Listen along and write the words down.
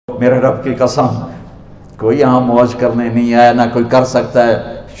میرے رب کی قسم کوئی یہاں موج کرنے نہیں آیا، نہ کوئی کر سکتا ہے۔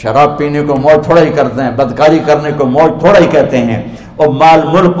 شراب پینے کو موج تھوڑا ہی کرتے ہیں، بدکاری کرنے کو موج تھوڑا ہی کہتے ہیں، اور مال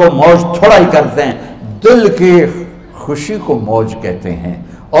ملک کو موج تھوڑا ہی کرتے ہیں، دل کی خوشی کو موج کہتے ہیں۔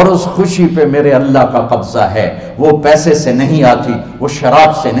 اور اس خوشی پہ میرے اللہ کا قبضہ ہے، وہ پیسے سے نہیں آتی، وہ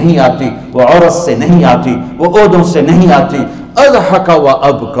شراب سے نہیں آتی، وہ عورت سے نہیں آتی، وہ عہدوں سے نہیں آتی۔ اضحک و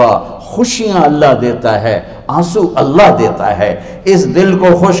ابکا، خوشیاں اللہ دیتا ہے، آنسو اللہ دیتا ہے۔ اس دل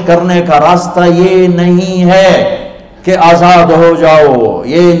کو خوش کرنے کا راستہ یہ نہیں ہے کہ آزاد ہو جاؤ،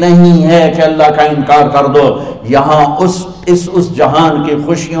 یہ نہیں ہے کہ اللہ کا انکار کر دو۔ یہاں اس جہان کی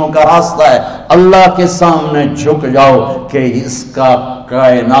خوشیوں کا راستہ ہے، اللہ کے سامنے جھک جاؤ کہ اس کا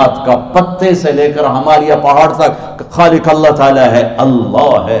کائنات کا پتے سے لے کر ہمارے پہاڑ تک خالق اللہ تعالیٰ ہے،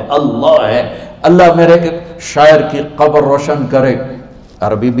 اللہ ہے، اللہ ہے۔ اللہ میرے شاعر کی قبر روشن کرے۔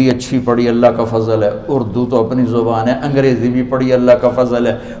 عربی بھی اچھی پڑھی، اللہ کا فضل ہے، اردو تو اپنی زبان ہے، انگریزی بھی پڑھی، اللہ کا فضل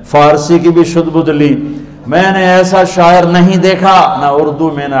ہے، فارسی کی بھی شد بد لی۔ میں نے ایسا شاعر نہیں دیکھا، نہ اردو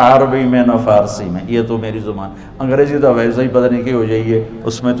میں، نہ عربی میں، نہ فارسی میں، یہ تو میری زبان۔ انگریزی تو ویسے ہی پتہ نہیں کی ہو جائیے،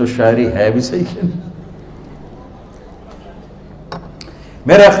 اس میں تو شاعری ہے بھی صحیح ہے۔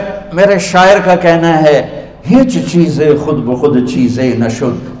 میرے شاعر کا کہنا ہے، ہیچ چیزیں خود بخود چیزیں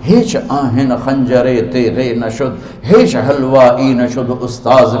نشد، ہیچ آہن خنجرے تیغے نشد، ہیچ حلوائی نشد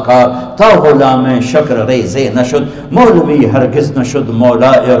استاذ کا، تا غلام شکر ریزے نشد، مولوی ہرگز نشد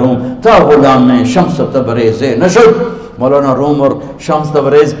مولا روم، تا غلام شمس تبریزے نشد۔ مولانا روم اور شمس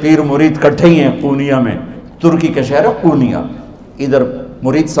تبریز پیر مرید کٹھے ہی ہیں پونیا میں، ترکی کا شہر ہے پونیا، ادھر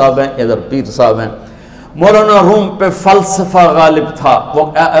مرید صاحب ہیں، ادھر پیر صاحب ہیں۔ مولانا روم پہ فلسفہ غالب تھا۔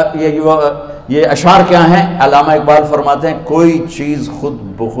 یہ اشعار کیا ہیں؟ علامہ اقبال فرماتے ہیں، کوئی چیز خود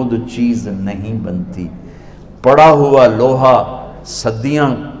بخود چیز نہیں بنتی، پڑا ہوا لوہا صدیاں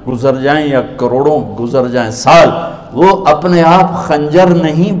گزر جائیں یا کروڑوں گزر جائیں سال، وہ اپنے آپ خنجر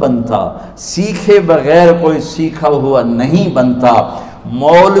نہیں بنتا، سیکھے بغیر کوئی سیکھا ہوا نہیں بنتا۔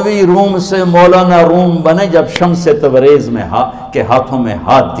 مولوی روم سے مولانا روم بنے جب شمس تبریز میں کے ہاتھوں میں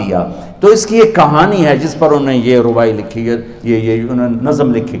ہاتھ دیا۔ تو اس کی ایک کہانی ہے جس پر انہوں نے یہ ربائی لکھی ہے، یہ انہوں نے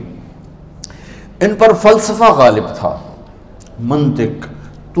نظم لکھی۔ ان پر فلسفہ غالب تھا، منطق،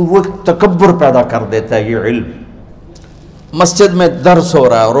 تو وہ ایک تکبر پیدا کر دیتا ہے یہ علم۔ مسجد میں درس ہو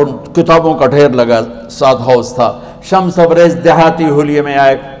رہا ہے اور ان کتابوں کا ڈھیر لگا، ساتھ ہاؤس تھا۔ شمس تبریز دیہاتی حلیے میں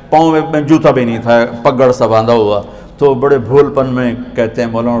آئے، پاؤں میں جوتا بھی نہیں تھا، پگڑ سا باندھا ہوا، تو بڑے بھول پن میں کہتے ہیں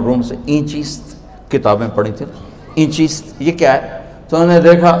مولانا روم سے، اینچیست کتابیں پڑھی تھیں، اینچیست یہ کیا ہے؟ تو انہوں نے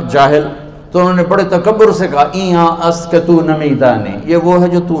دیکھا جاہل، تو انہوں نے بڑے تکبر سے کہا، ایہاں است کہ تو نمیدانی، یہ وہ ہے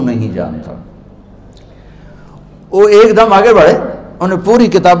جو تو نہیں جانتا۔ وہ ایک دم آگے بڑھے، انہوں نے پوری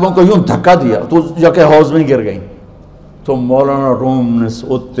کتابوں کو یوں دھکا دیا تو جا کے حوض میں گر گئی۔ تو مولانا روم نے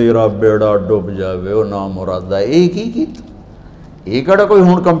او تیرا بیڑا ڈوب جاوے او نام مرادہ، ایک ہی کی ایک اڑا کوئی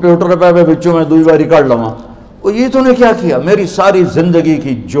ہون کمپیوٹر پہ بچوں میں دوئی باری کر لواں، وہ یہ تو نے کیا کیا، میری ساری زندگی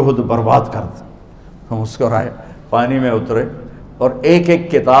کی جہد برباد کر دی۔ ہم مسکرائے، پانی میں اترے اور ایک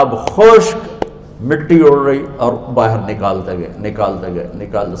ایک کتاب خشک مٹی اڑ رہی اور باہر نکالتے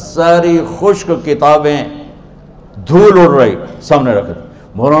گئے، ساری خشک کتابیں دھول اڑ رہی سامنے رکھ دی۔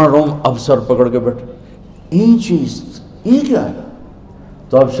 مولانا روم اب سر پکڑ کے بیٹھے، این چیز یہ کیا ہے؟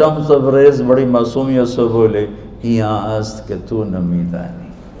 تو اب شمس تبریز بڑی معصومیت سے بولے، یہاں است کہ تو نمیدانی،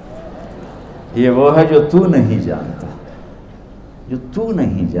 یہ وہ ہے جو تو نہیں جانتا، جو تو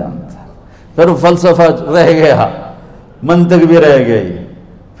نہیں جانتا۔ پھر فلسفہ رہ گیا، منطق بھی رہ گئی،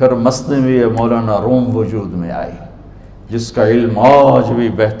 پھر مثنوی مولانا روم وجود میں آئی، جس کا علم آج بھی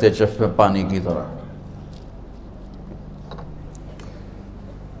بہتے چشمے پانی کی طرح۔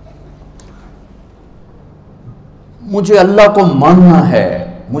 مجھے اللہ کو ماننا ہے،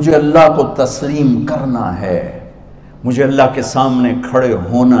 مجھے اللہ کو تسلیم کرنا ہے، مجھے اللہ کے سامنے کھڑے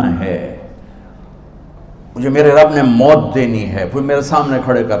ہونا ہے، مجھے میرے رب نے موت دینی ہے، پھر میرے سامنے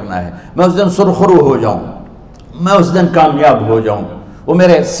کھڑے کرنا ہے، میں اس دن سرخرو ہو جاؤں، میں اس دن کامیاب ہو جاؤں، وہ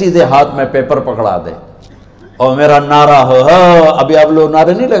میرے سیدھے ہاتھ میں پیپر پکڑا دے اور میرا نعرہ ہو، ابھی آپ لوگ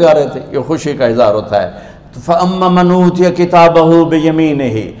نعرے نہیں لگا رہے تھے، یہ خوشی کا اظہار ہوتا ہے۔ فَأَمَّا مَنْ أُوتِيَ كِتَابَهُ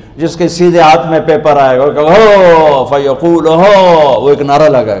بِيَمِينِهِ، جس کے سیدھے ہاتھ میں پیپر آئے گا، فَيَقُولُ وہ ایک نعرہ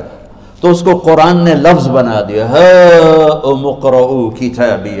لگائے گا، تو اس کو قرآن نے لفظ بنا دیا، هَاؤْمُ اقْرَءُوا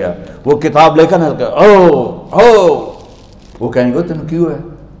كِتَابِيَهْ، وہ کتاب لے کر وہ کہیں گے تم کیوں ہے،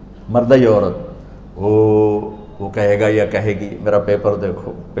 مرد یا عورت، وہ کہے گا یا کہے گی میرا پیپر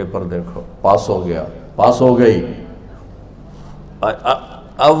دیکھو، پیپر دیکھو، پاس ہو گیا، پاس ہو گئی۔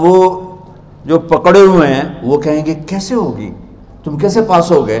 اب وہ جو پکڑے ہوئے ہیں وہ کہیں گے کیسے ہوگی، تم کیسے پاس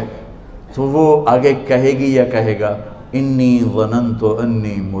ہو گئے؟ تو وہ آگے کہے گی یا کہے گا، انی ظننت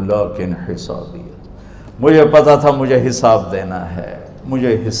انی ملاق حسابی، مجھے پتا تھا مجھے حساب دینا ہے،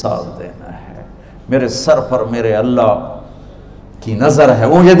 مجھے حساب دینا ہے، میرے سر پر میرے اللہ کی نظر ہے،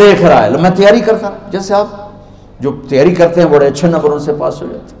 وہ مجھے دیکھ رہا ہے۔ میں تیاری کرتا، جیسے آپ جو تیاری کرتے ہیں بڑے اچھے نمبروں سے پاس ہو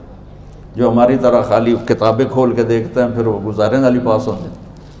جاتے ہیں، جو ہماری طرح خالی کتابیں کھول کے دیکھتے ہیں پھر وہ گزارے والی پاس ہوتے ہیں۔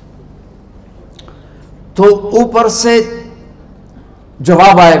 تو اوپر سے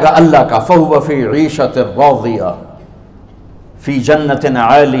جواب آئے گا اللہ کا، فَهُوَ فِي عِيشَةٍ رَاضِيَةٍ فِي جَنَّةٍ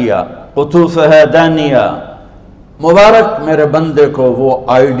عَالِيَةٍ قُطُوفُهَا دَانِيَةٌ۔ مبارک میرے بندے کو وہ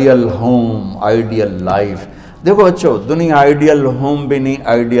آئیڈیل ہوم، آئیڈیل لائف۔ دیکھو بچو، دنیا آئیڈیل ہوم بھی نہیں،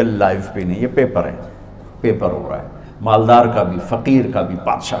 آئیڈیل لائف بھی نہیں، یہ پیپر ہے، پیپر ہو رہا ہے، مالدار کا بھی، فقیر کا بھی،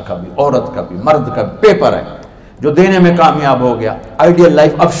 بادشاہ کا بھی، عورت کا بھی، مرد کا بھی پیپر ہے۔ جو دینے میں کامیاب ہو گیا، آئیڈیل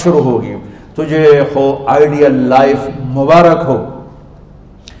لائف اب شروع ہوگی۔ تجھے ہو آئیڈیل لائف مبارک ہو۔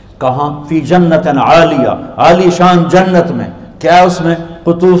 کہاں؟ فی جنت عالیہ، عالی شان جنت میں، کیا ہے اس میں؟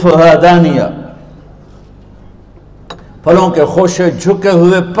 قطوفها دانیہ، پھلوں کے خوشے جھکے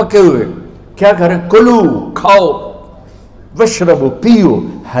ہوئے پکے ہوئے۔ کیا کریں؟ کلو، کھاؤ، وشربو، پیو،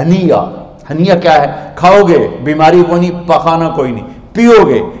 ہنیہ۔ ہنیہ کیا ہے؟ کھاؤ گے بیماری کوئی نہیں، پخانہ کوئی نہیں، پیو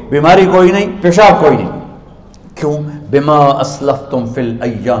گے بیماری کوئی نہیں، پیشاب کوئی نہیں۔ کیوں؟ بما اسلفتم فی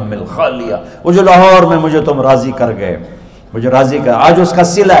الایام الخالیہ، وہ جو لاہور میں مجھے تم راضی کر گئے، مجھے راضی کر، آج اس کا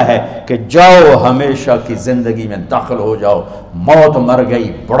صلہ ہے کہ جاؤ ہمیشہ کی زندگی میں داخل ہو جاؤ۔ موت مر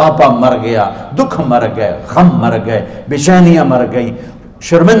گئی، بڑھاپا مر گیا، دکھ مر گئے، غم مر گئے، بے چینیاں مر گئیں،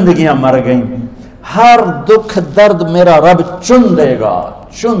 شرمندگیاں مر گئیں۔ ہر دکھ درد میرا رب چن دے گا،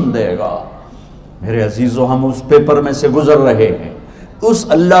 چن دے گا۔ میرے عزیزو، ہم اس پیپر میں سے گزر رہے ہیں۔ اس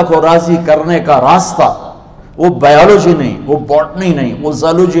اللہ کو راضی کرنے کا راستہ، وہ بایولوجی نہیں، وہ باٹنی نہیں، وہ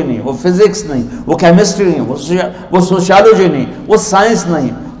زالوجی نہیں، وہ فزکس نہیں، وہ کیمسٹری نہیں، وہ سوشیالوجی نہیں، وہ سائنس نہیں،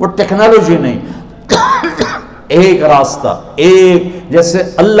 وہ ٹیکنالوجی نہیں۔ ایک راستہ، ایک، جیسے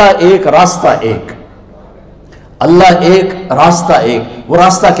اللہ ایک، راستہ ایک، اللہ ایک، راستہ ایک۔ وہ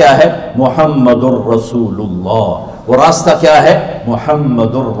راستہ کیا ہے؟ محمد الرسول اللہ۔ وہ راستہ کیا ہے؟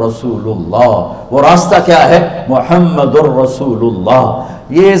 محمد الرسول اللہ۔ وہ راستہ کیا ہے؟ محمد الرسول اللہ۔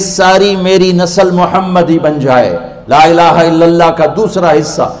 یہ ساری میری نسل محمدی بن جائے۔ لا الہ الا اللہ کا دوسرا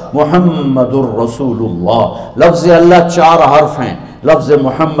حصہ محمد الرسول اللہ۔ لفظ اللہ 4 حرف ہیں، لفظ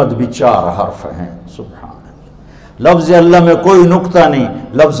محمد بھی 4 حرف ہیں۔ سبحان اللہ۔ لفظ اللہ میں کوئی نقطہ نہیں،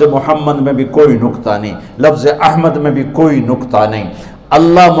 لفظ محمد میں بھی کوئی نقطہ نہیں، لفظ احمد میں بھی کوئی نقطہ نہیں۔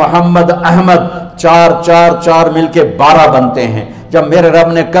 اللہ، محمد، احمد، 4 4 4 مل کے 12 بنتے ہیں۔ جب میرے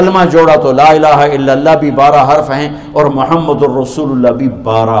رب نے کلمہ جوڑا تو لا الہ الا اللہ بھی 12 حرف ہیں اور محمد الرسول اللہ بھی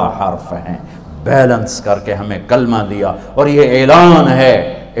 12 حرف ہیں۔ بیلنس کر کے ہمیں کلمہ دیا، اور یہ اعلان ہے،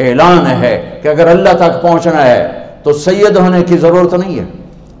 اعلان ہے کہ اگر اللہ تک پہنچنا ہے تو سید ہونے کی ضرورت نہیں ہے،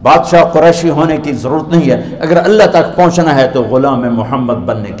 بادشاہ قریشی ہونے کی ضرورت نہیں ہے۔ اگر اللہ تک پہنچنا ہے تو غلام محمد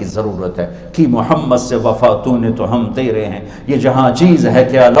بننے کی ضرورت ہے۔ کہ محمد سے وفا تو نے تو ہم تیرے ہیں، یہ جہاں چیز ہے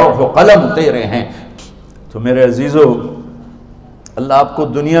کیا لوح و قلم تیرے ہیں۔ تو میرے عزیزو، اللہ آپ کو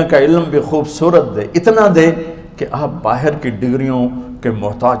دنیا کا علم بھی خوبصورت دے، اتنا دے کہ آپ باہر کی ڈگریوں کے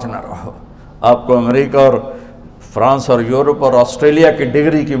محتاج نہ رہو، آپ کو امریکہ اور فرانس اور یورپ اور آسٹریلیا کی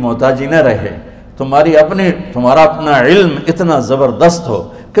ڈگری کی محتاجی نہ رہے، تمہارا اپنا علم اتنا زبردست ہو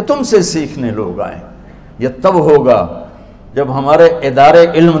کہ تم سے سیکھنے لوگ آئیں۔ یہ تب ہوگا جب ہمارے ادارے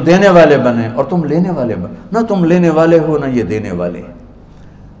علم دینے والے بنیں اور تم لینے والے بنیں، نہ تم لینے والے ہو نہ یہ دینے والے۔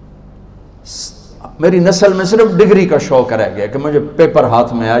 میری نسل میں صرف ڈگری کا شوق رہ گیا کہ مجھے پیپر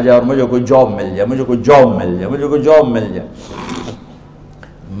ہاتھ میں آ جائے اور مجھے کوئی جاب مل جائے، مجھے کوئی جاب مل جائے، مجھے کوئی جاب مل جائے۔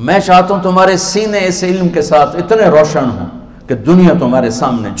 میں چاہتا ہوں تمہارے سینے اس علم کے ساتھ اتنے روشن ہوں کہ دنیا تمہارے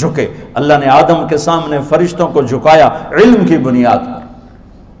سامنے جھکے۔ اللہ نے آدم کے سامنے فرشتوں کو جھکایا علم کی بنیاد پر،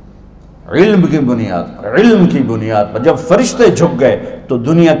 علم کی بنیاد پر، علم کی بنیاد پر۔ جب فرشتے جھک گئے تو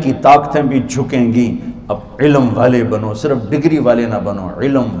دنیا کی طاقتیں بھی جھکیں گی۔ اب علم والے بنو، صرف ڈگری والے نہ بنو،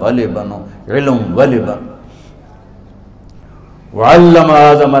 علم والے بنو، علم والے بنو۔ وعلم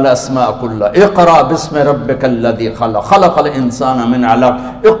آدم الاسماء كلها اقرأ باسم ربك الذي خلق خلق الانسان من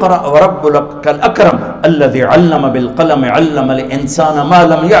علق اقرأ وربك الاكرم الذي علم بالقلم علم الانسان ما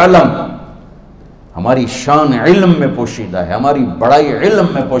لم يعلم۔ ہماری شان علم میں پوشیدہ ہے، ہماری بڑائی علم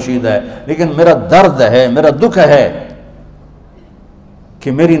میں پوشیدہ ہے، لیکن میرا درد ہے، میرا دکھ ہے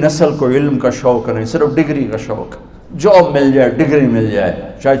کہ میری نسل کو علم کا شوق نہیں، صرف ڈگری کا شوق۔ جاب مل جائے، ڈگری مل جائے،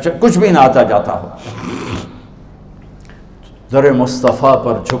 چاہے کچھ بھی نہ آتا جاتا ہو۔ در مصطفیٰ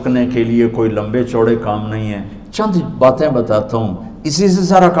پر جھکنے کے لیے کوئی لمبے چوڑے کام نہیں ہیں، چند باتیں بتاتا ہوں، اسی سے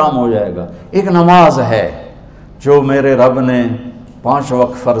سارا کام ہو جائے گا۔ ایک نماز ہے جو میرے رب نے 5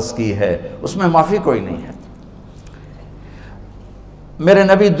 وقت فرض کی ہے، اس میں معافی کوئی نہیں ہے۔ میرے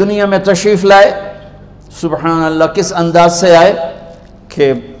نبی دنیا میں تشریف لائے، سبحان اللہ، کس انداز سے آئے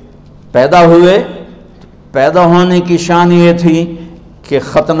کہ پیدا ہوئے، پیدا ہونے کی شان یہ تھی کہ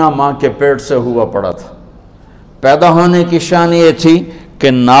ختنہ ماں کے پیٹ سے ہوا پڑا تھا۔ پیدا ہونے کی شان یہ تھی کہ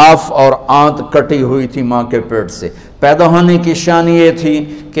ناف اور آنت کٹی ہوئی تھی ماں کے پیٹ سے۔ پیدا ہونے کی شان یہ تھی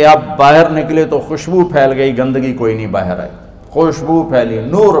کہ آپ باہر نکلے تو خوشبو پھیل گئی، گندگی کوئی نہیں باہر آئی، خوشبو پھیلی،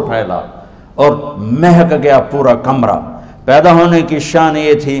 نور پھیلا اور مہک گیا پورا کمرہ۔ پیدا ہونے کی شان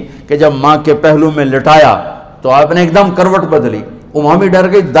یہ تھی کہ جب ماں کے پہلو میں لٹایا تو آپ نے ایک دم کروٹ بدلی، ماں بھی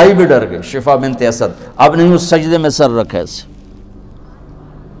ڈر گئی، دائی بھی ڈر گئی، شفا بنت اسد۔ آپ نے اس سجدے میں سر رکھا ایسے،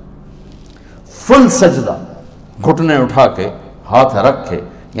 فل سجدہ، گھٹنے اٹھا کے ہاتھ رکھ کے،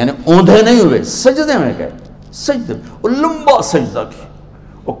 یعنی اوندھے نہیں ہوئے، سجدے میں گئے، سجدے وہ لمبا سجدہ کی،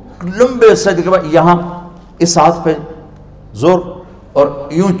 وہ لمبے سجدے کے بعد یہاں اس ہاتھ پہ زور اور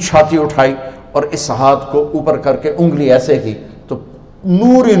یوں چھاتی اٹھائی اور اس ہاتھ کو اوپر کر کے انگلی ایسے کی تو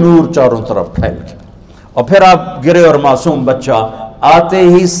نور ہی نور چاروں طرف پھیل گیا، اور پھر آپ گرے اور معصوم بچہ آتے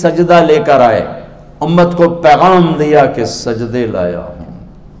ہی سجدہ لے کر آئے، امت کو پیغام دیا کہ سجدے لایا ہوں۔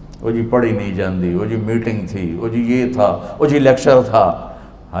 وہ جی پڑھی نہیں جاندی، وہ جی میٹنگ تھی، وہ جی یہ تھا، وہ جی لیکچر تھا،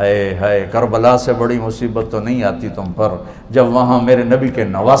 ہائے ہائے کربلا سے بڑی مصیبت تو نہیں آتی تم پر جب وہاں میرے نبی کے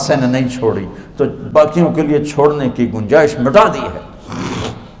نواسے نے نہیں چھوڑی تو باقیوں کے لیے چھوڑنے کی گنجائش مٹا دی ہے۔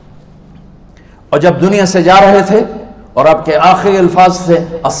 اور جب دنیا سے جا رہے تھے اور آپ کے آخری الفاظ تھے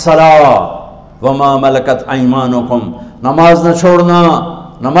الصلاۃ وما ملکت ایمانکم، نماز نہ چھوڑنا،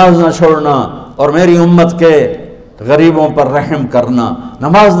 نماز نہ چھوڑنا، اور میری امت کے غریبوں پر رحم کرنا،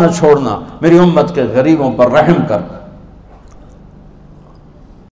 نماز نہ چھوڑنا، میری امت کے غریبوں پر رحم کرنا۔